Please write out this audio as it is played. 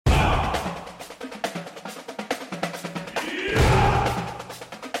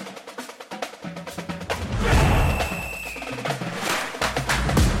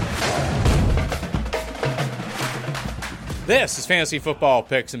This is Fantasy Football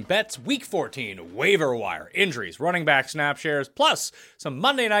Picks and Bets, Week 14, waiver wire, injuries, running back snap shares, plus some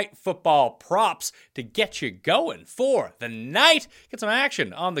Monday Night Football props to get you going for the night. Get some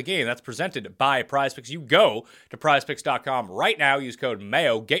action on the game. That's presented by PrizePicks. You go to prizepicks.com right now. Use code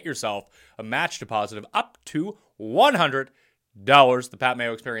MAYO. Get yourself a match deposit of up to $100. The Pat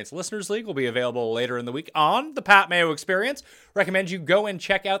Mayo Experience Listeners League will be available later in the week on the Pat Mayo Experience. Recommend you go and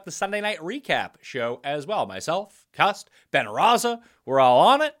check out the Sunday Night Recap show as well. Myself, Cust, Ben Raza, we're all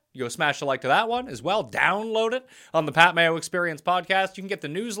on it. You go smash the like to that one as well. Download it on the Pat Mayo Experience podcast. You can get the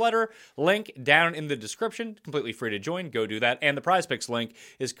newsletter link down in the description. Completely free to join. Go do that. And the PrizePicks link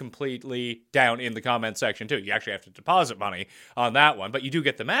is completely down in the comment section too. You actually have to deposit money on that one, but you do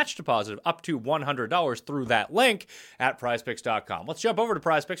get the match deposit of up to $100 through that link at prizepicks.com. Let's jump over to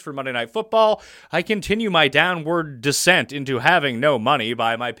PrizePicks for Monday Night Football. I continue my downward descent into having no money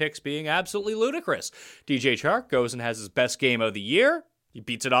by my picks being absolutely ludicrous. DJ Chark goes and has his best game of the year. He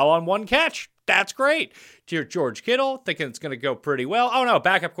beats it all on one catch. That's great. Dear George Kittle, thinking it's going to go pretty well. Oh no,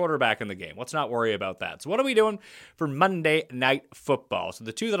 backup quarterback in the game. Let's not worry about that. So what are we doing for Monday Night Football? So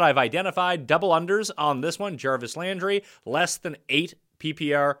the two that I've identified, double unders on this one. Jarvis Landry, less than 8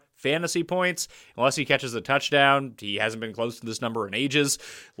 PPR fantasy points. Unless he catches a touchdown, he hasn't been close to this number in ages.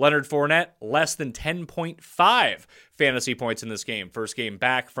 Leonard Fournette, less than 10.5 fantasy points in this game. First game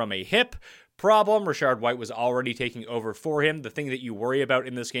back from a hip problem. Rashard White was already taking over for him. The thing that you worry about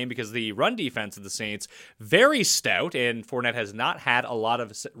in this game, because the run defense of the Saints, very stout, and Fournette has not had a lot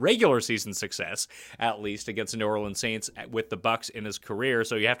of regular season success, at least against the New Orleans Saints with the Bucs in his career.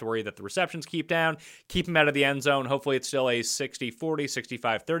 So you have to worry that the receptions keep down, keep him out of the end zone. Hopefully it's still a 60-40,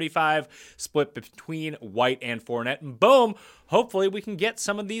 65-35 split between White and Fournette. And boom, hopefully we can get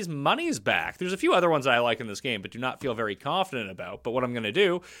some of these monies back. There's a few other ones that I like in this game, but do not feel very confident about. But what I'm going to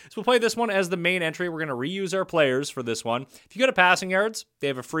do is we'll play this one as the main entry. We're going to reuse our players for this one. If you go to passing yards, they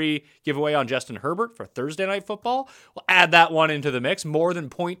have a free giveaway on Justin Herbert for Thursday Night Football. We'll add that one into the mix. More than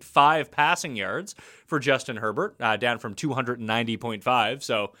 0.5 passing yards for Justin Herbert, down from 290.5.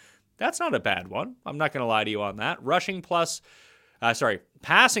 So that's not a bad one. I'm not going to lie to you on that.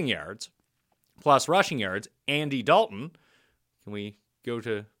 Passing yards plus rushing yards, Andy Dalton. Can we go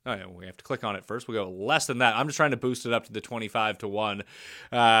to, oh yeah, we have to click on it first. We'll go less than that. I'm just trying to boost it up to the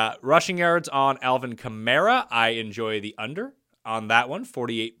 25-1. Rushing yards on Alvin Kamara. I enjoy the under on that one,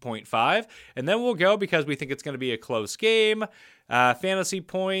 48.5. And then we'll go, because we think it's going to be a close game, fantasy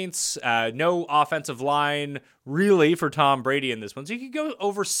points, no offensive line really for Tom Brady in this one. So you could go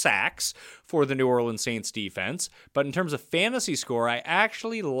over sacks for the New Orleans Saints defense. But in terms of fantasy score, I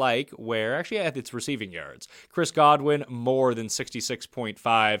actually like it's receiving yards. Chris Godwin, more than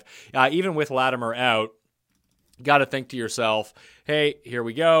 66.5. Even with Latimer out, got to think to yourself, hey, here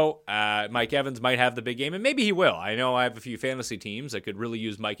we go. Mike Evans might have the big game, and maybe he will. I know I have a few fantasy teams that could really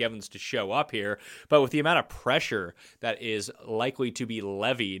use Mike Evans to show up here, but with the amount of pressure that is likely to be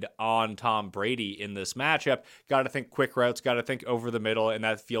levied on Tom Brady in this matchup, got to think quick routes, got to think over the middle, and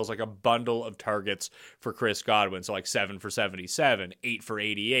that feels like a bundle of targets for Chris Godwin. So like 7 for 77, 8 for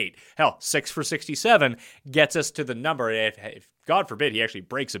 88, hell, 6 for 67 gets us to the number. If God forbid he actually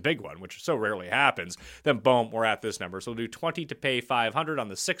breaks a big one, which so rarely happens, then boom, we're at this number. So we'll do 20 to pay 500 on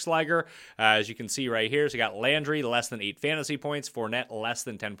the 6-legger. As you can see right here, so you got Landry, less than 8 fantasy points. Fournette, less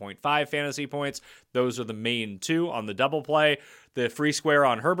than 10.5 fantasy points. Those are the main two on the double play. The free square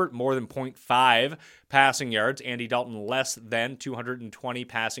on Herbert, more than 0.5 passing yards. Andy Dalton, less than 220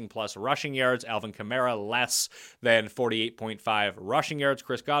 passing plus rushing yards. Alvin Kamara, less than 48.5 rushing yards.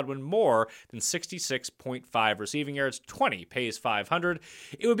 Chris Godwin, more than 66.5 receiving yards. 20 pays 500.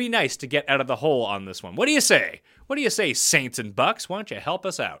 It would be nice to get out of the hole on this one. What do you say? What do you say, Saints and Bucks? Why don't you help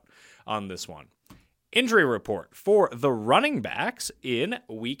us out on this one? Injury report for the running backs in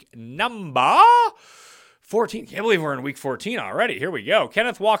week number 14. Can't believe we're in week 14 already. Here we go.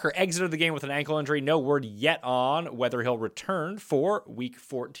 Kenneth Walker exited the game with an ankle injury. No word yet on whether he'll return for week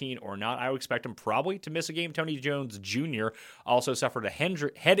 14 or not. I would expect him probably to miss a game. Tony Jones Jr. also suffered a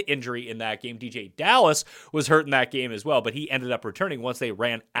head injury in that game. DJ Dallas was hurt in that game as well, but he ended up returning once they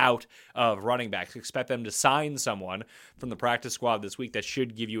ran out of running backs. Expect them to sign someone from the practice squad this week that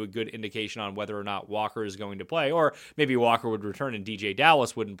should give you a good indication on whether or not Walker is going to play, or maybe Walker would return and DJ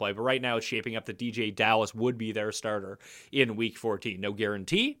Dallas wouldn't play. But right now it's shaping up that DJ Dallas would be their starter in week 14. No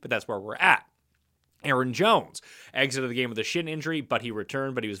guarantee, but that's where we're at. Aaron Jones exited the game with a shin injury, but he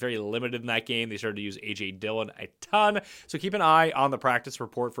returned, but he was very limited in that game. They started to use A.J. Dillon a ton. So keep an eye on the practice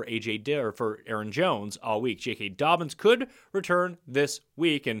report for for Aaron Jones all week. J.K. Dobbins could return this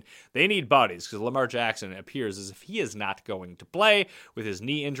week, and they need bodies because Lamar Jackson appears as if he is not going to play with his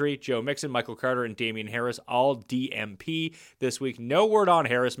knee injury. Joe Mixon, Michael Carter, and Damian Harris all DMP this week. No word on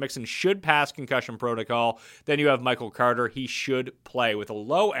Harris. Mixon should pass concussion protocol. Then you have Michael Carter. He should play with a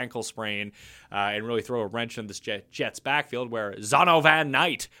low ankle sprain and really throw a wrench in this Jets backfield where Zonovan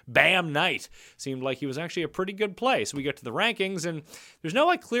Knight, Bam Knight, seemed like he was actually a pretty good play. So we get to the rankings, and there's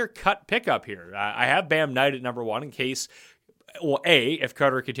no clear-cut pickup here. I have Bam Knight at number 1 in case, well, if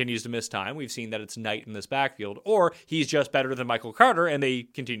Carter continues to miss time, we've seen that it's Knight in this backfield, or he's just better than Michael Carter, and they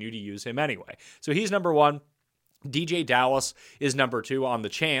continue to use him anyway. So he's number 1. DJ Dallas is number 2 on the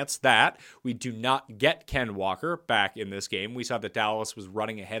chance that we do not get Ken Walker back in this game. We saw that Dallas was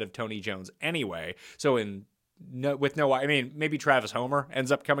running ahead of Tony Jones anyway. So maybe Travis Homer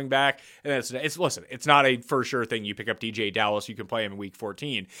ends up coming back. And it's not a for sure thing. You pick up DJ Dallas, you can play him in week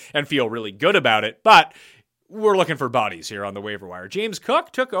 14 and feel really good about it. But we're looking for bodies here on the waiver wire. James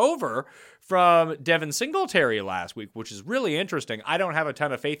Cook took over from Devin Singletary last week, which is really interesting. I don't have a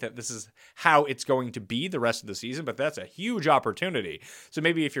ton of faith that this is how it's going to be the rest of the season, but that's a huge opportunity. So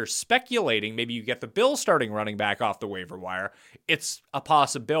maybe if you're speculating, maybe you get the Bills starting running back off the waiver wire. It's a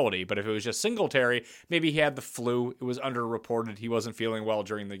possibility, but if it was just Singletary, maybe he had the flu. It was underreported. He wasn't feeling well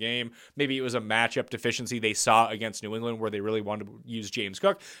during the game. Maybe it was a matchup deficiency they saw against New England where they really wanted to use James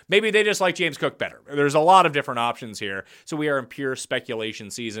Cook. Maybe they just like James Cook better. There's a lot of different options here. So we are in pure speculation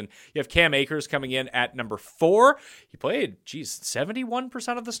season. You have Cam Akers coming in at number 4. He played,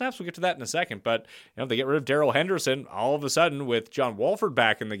 71% of the snaps. We'll get to that in a second. But they get rid of Darrell Henderson all of a sudden with John Wolford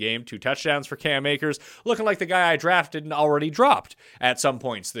back in the game. 2 touchdowns for Cam Akers. Looking like the guy I drafted and already dropped at some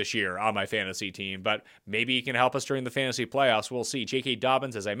points this year on my fantasy team. But maybe he can help us during the fantasy playoffs. We'll see. J.K.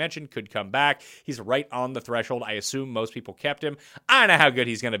 Dobbins, as I mentioned, could come back. He's right on the threshold. I assume most people kept him. I don't know how good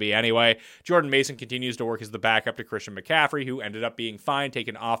he's going to be anyway. Jordan Mason continues to work as the backup to Christian McCaffrey, who ended up being fine,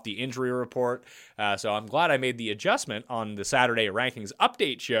 taken off the injury report. So I'm glad I made the adjustment on the Saturday rankings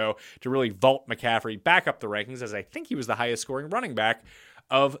update show to really vault McCaffrey back up the rankings, as I think he was the highest scoring running back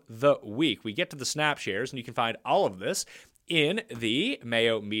of the week. We get to the snap shares, and you can find all of this in the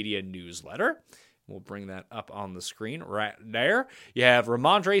Mayo Media newsletter. We'll bring that up on the screen right there. You have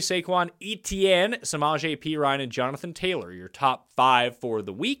Ramondre, Saquon, Etienne, Samaje Perine, and Jonathan Taylor, your top 5 for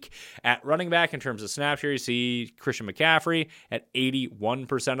the week. At running back, in terms of snap share, you see Christian McCaffrey at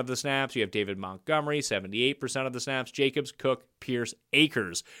 81% of the snaps. You have David Montgomery, 78% of the snaps. Jacobs, Cook, Pierce,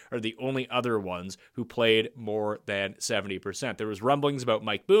 Akers are the only other ones who played more than 70%. There was rumblings about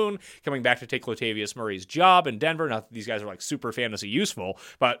Mike Boone coming back to take Latavius Murray's job in Denver. Not that these guys are like super fantasy useful,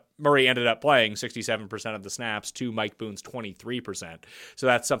 but Murray ended up playing 67% of the snaps to Mike Boone's 23%. So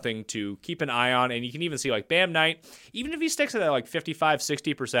that's something to keep an eye on. And you can even see like Bam Knight, even if he sticks at that like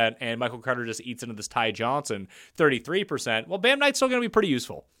 55-60% and Michael Carter just eats into this Ty Johnson 33%, well, Bam Knight's still going to be pretty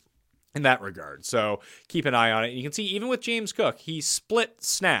useful in that regard. So keep an eye on it. And you can see even with James Cook, he split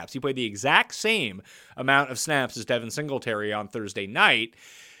snaps. He played the exact same amount of snaps as Devin Singletary on Thursday night.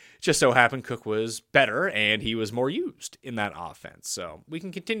 Just so happened Cook was better and he was more used in that offense. So we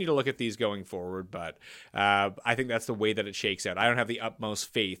can continue to look at these going forward, but I think that's the way that it shakes out. I don't have the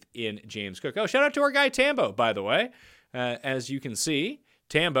utmost faith in James Cook. Oh, shout out to our guy Tambo, by the way. As you can see,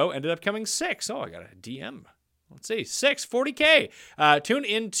 Tambo ended up coming 6. Oh, I got a DM. Let's see, 40K. Tune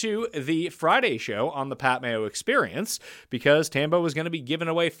into the Friday show on the Pat Mayo Experience because Tambo was going to be giving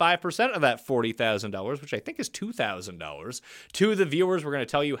away 5% of that $40,000, which I think is $2,000 to the viewers. We're going to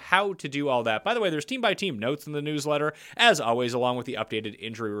tell you how to do all that. By the way, there's team-by-team notes in the newsletter, as always, along with the updated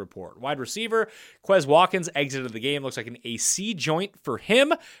injury report. Wide receiver, Quez Watkins exited the game. Looks like an AC joint for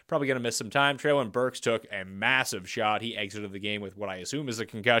him. Probably going to miss some time. Treylon Burks took a massive shot. He exited the game with what I assume is a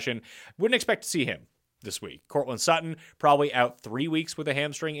concussion. Wouldn't expect to see him this week. Cortland Sutton probably out 3 weeks with a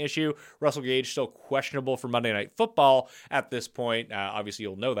hamstring issue. Russell Gage still questionable for Monday Night Football at this point. Obviously,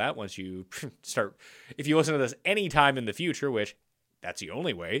 you'll know that once you start. If you listen to this anytime in the future, which that's the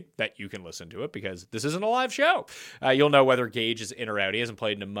only way that you can listen to it because this isn't a live show. You'll know whether Gage is in or out. He hasn't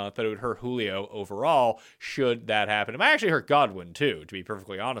played in a month, but it would hurt Julio overall should that happen. It might actually hurt Godwin, too, to be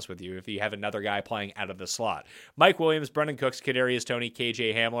perfectly honest with you, if you have another guy playing out of the slot. Mike Williams, Brendan Cooks, Kadarius Toney,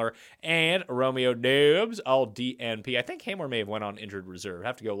 KJ Hamler, and Romeo Doubs, all DNP. I think Hamler may have went on injured reserve. I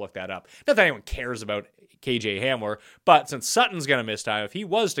have to go look that up. Not that anyone cares about KJ Hamler, but since Sutton's going to miss time, if he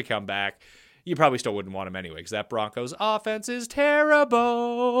was to come back, you probably still wouldn't want him anyway because that Broncos offense is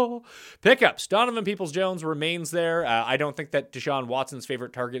terrible. Pickups. Donovan Peoples-Jones remains there. I don't think that Deshaun Watson's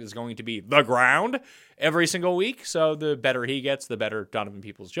favorite target is going to be the ground every single week, so the better he gets, the better Donovan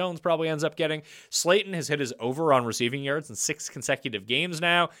Peoples-Jones probably ends up getting. Slayton has hit his over on receiving yards in 6 consecutive games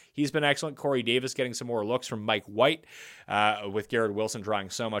now. He's been excellent. Corey Davis getting some more looks from Mike White, with Garrett Wilson drawing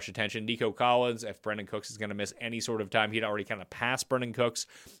so much attention. Nico Collins, if Brendan Cooks is going to miss any sort of time, he'd already kind of passed Brendan Cooks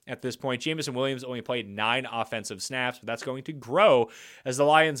at this point. Jameson Williams only played 9 offensive snaps, but that's going to grow as the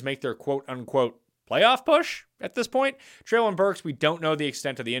Lions make their quote-unquote playoff push at this point. Treylon Burks, we don't know the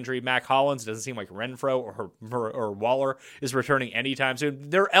extent of the injury. Mac Hollins, doesn't seem like Renfro or Waller is returning anytime soon.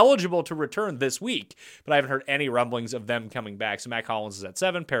 They're eligible to return this week, but I haven't heard any rumblings of them coming back. So Mac Hollins is at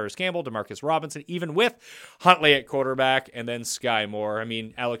 7, Paris Campbell, Demarcus Robinson, even with Huntley at quarterback, and then Sky Moore. I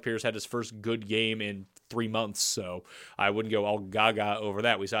mean, Alec Pierce had his first good game in 3 months, so I wouldn't go all gaga over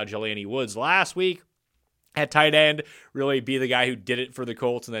that. We saw Jelani Woods last week at tight end really be the guy who did it for the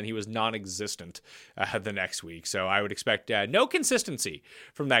Colts, and then he was non-existent the next week. So I would expect no consistency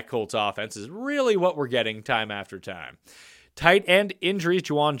from that Colts offense is really what we're getting time after time. Tight end injuries.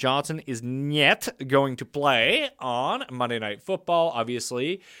 Juwan Johnson is yet going to play on Monday Night Football,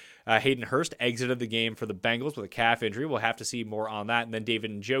 obviously. Hayden Hurst exited the game for the Bengals with a calf injury. We'll have to see more on that. And then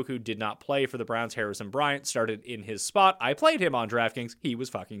David Njoku did not play for the Browns. Harrison Bryant started in his spot. I played him on DraftKings. He was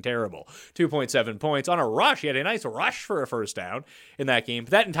fucking terrible. 2.7 points on a rush. He had a nice rush for a first down in that game.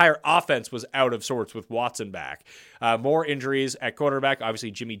 But that entire offense was out of sorts with Watson back. More injuries at quarterback.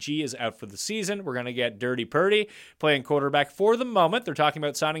 Obviously, Jimmy G is out for the season. We're going to get Dirty Purdy playing quarterback for the moment. They're talking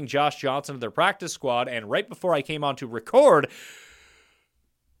about signing Josh Johnson to their practice squad. And right before I came on to record,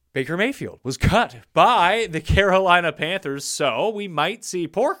 Baker Mayfield was cut by the Carolina Panthers, so we might see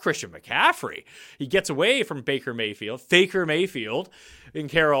poor Christian McCaffrey. He gets away from Baker Mayfield in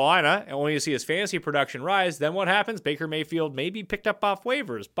Carolina, and only to see his fantasy production rise. Then what happens? Baker Mayfield may be picked up off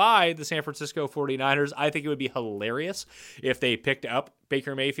waivers by the San Francisco 49ers. I think it would be hilarious if they picked up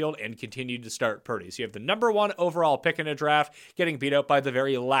Baker Mayfield and continued to start Purdy. So you have the number 1 overall pick in a draft getting beat out by the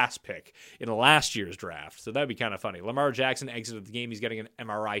very last pick in last year's draft. So that'd be kind of funny. Lamar Jackson exited the game. He's getting an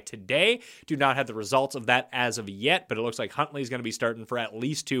MRI today. Do not have the results of that as of yet, but it looks like Huntley's going to be starting for at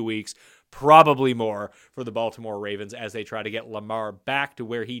least 2 weeks, probably more for the Baltimore Ravens as they try to get Lamar back to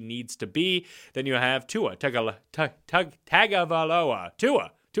where he needs to be. Then you have Tua Tagovailoa.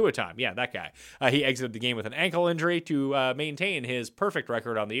 Tua time. Yeah, that guy. He exited the game with an ankle injury to maintain his perfect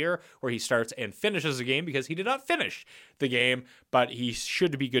record on the year where he starts and finishes the game because he did not finish the game, but he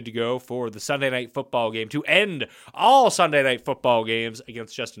should be good to go for the Sunday Night Football game to end all Sunday Night Football games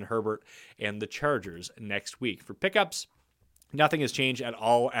against Justin Herbert and the Chargers next week. For pickups, nothing has changed at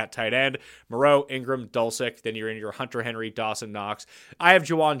all at tight end. Moreau, Ingram, Dulcich. Then you're in your Hunter Henry, Dawson Knox. I have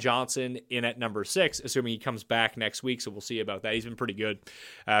Juwan Johnson in at number 6, assuming he comes back next week, so we'll see about that. He's been pretty good,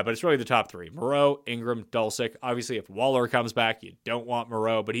 but it's really the top 3. Moreau, Ingram, Dulcich. Obviously, if Waller comes back, you don't want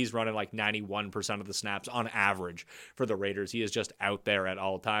Moreau, but he's running like 91% of the snaps on average for the Raiders. He is just out there at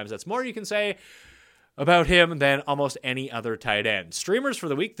all times. That's more you can say about him than almost any other tight end. Streamers for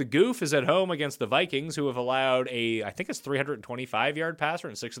the week, the Goof is at home against the Vikings, who have allowed I think it's 325-yard passer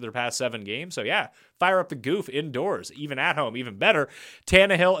in 6 of their past 7 games. So yeah, fire up the Goof indoors, even at home, even better.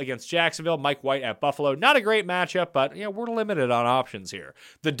 Tannehill against Jacksonville, Mike White at Buffalo. Not a great matchup, but we're limited on options here.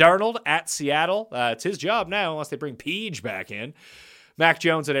 The Darnold at Seattle. It's his job now, unless they bring Peach back in. Mac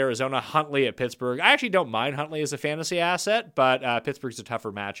Jones at Arizona, Huntley at Pittsburgh. I actually don't mind Huntley as a fantasy asset, but Pittsburgh's a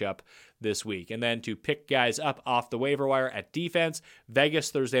tougher matchup this week. And then to pick guys up off the waiver wire at defense, Vegas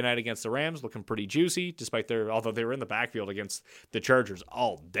Thursday night against the Rams, looking pretty juicy, although they were in the backfield against the Chargers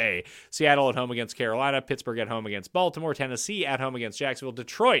all day. Seattle at home against Carolina, Pittsburgh at home against Baltimore, Tennessee at home against Jacksonville,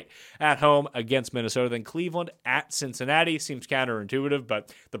 Detroit at home against Minnesota, then Cleveland at Cincinnati. Seems counterintuitive,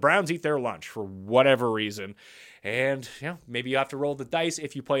 but the Browns eat their lunch for whatever reason. And maybe you have to roll the dice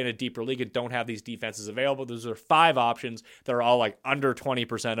if you play in a deeper league and don't have these defenses available. Those are 5 options that are all like under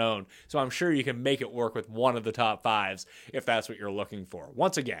 20% owned. So I'm sure you can make it work with one of the top 5s if that's what you're looking for.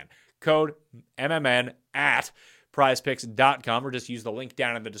 Once again, code MMN at prizepicks.com, or just use the link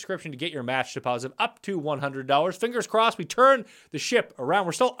down in the description to get your match deposit up to $100. Fingers crossed we turn the ship around.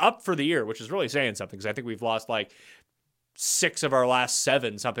 We're still up for the year, which is really saying something because I think we've lost like 6 of our last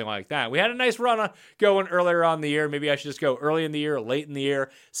 7, something like that. We had a nice run going earlier on the year. Maybe I should just go early in the year, late in the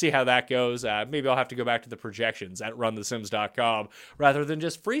year, see how that goes. Maybe I'll have to go back to the projections at runthesims.com rather than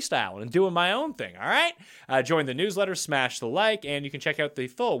just freestyling and doing my own thing, all right? Join the newsletter, smash the like, and you can check out the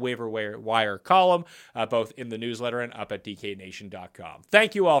full waiver wire column, both in the newsletter and up at dknation.com.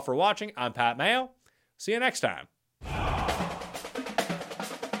 Thank you all for watching. I'm Pat Mayo. See you next time.